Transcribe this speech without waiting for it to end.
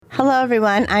Hello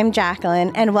everyone, I'm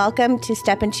Jacqueline and welcome to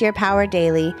Step Into Your Power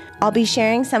Daily. I'll be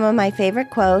sharing some of my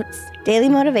favorite quotes, daily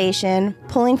motivation,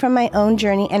 pulling from my own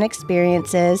journey and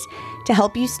experiences to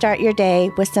help you start your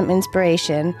day with some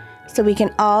inspiration so we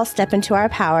can all step into our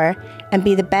power and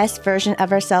be the best version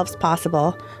of ourselves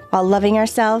possible while loving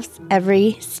ourselves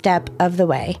every step of the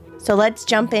way. So let's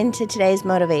jump into today's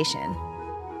motivation.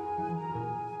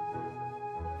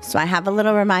 So I have a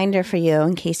little reminder for you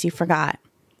in case you forgot.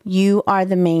 You are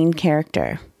the main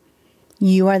character.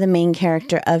 You are the main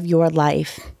character of your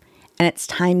life. And it's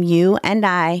time you and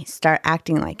I start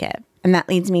acting like it. And that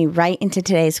leads me right into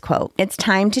today's quote. It's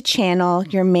time to channel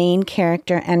your main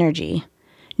character energy.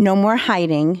 No more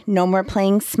hiding. No more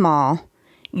playing small.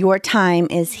 Your time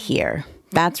is here.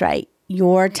 That's right.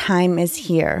 Your time is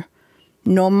here.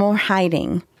 No more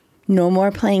hiding. No more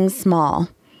playing small.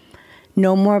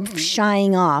 No more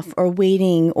shying off or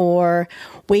waiting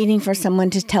for someone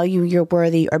to tell you you're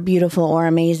worthy or beautiful or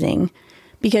amazing,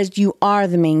 because you are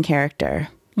the main character.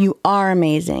 You are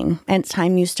amazing, and it's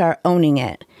time you start owning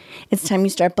it. It's time you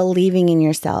start believing in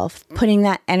yourself, putting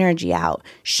that energy out,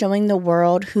 showing the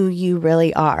world who you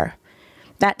really are.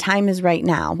 That time is right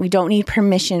now. We don't need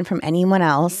permission from anyone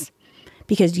else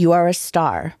because you are a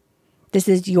star. This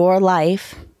is your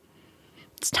life.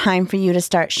 It's time for you to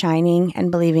start shining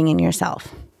and believing in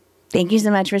yourself. Thank you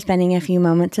so much for spending a few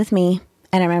moments with me.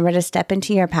 And remember to step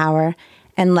into your power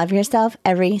and love yourself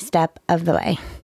every step of the way.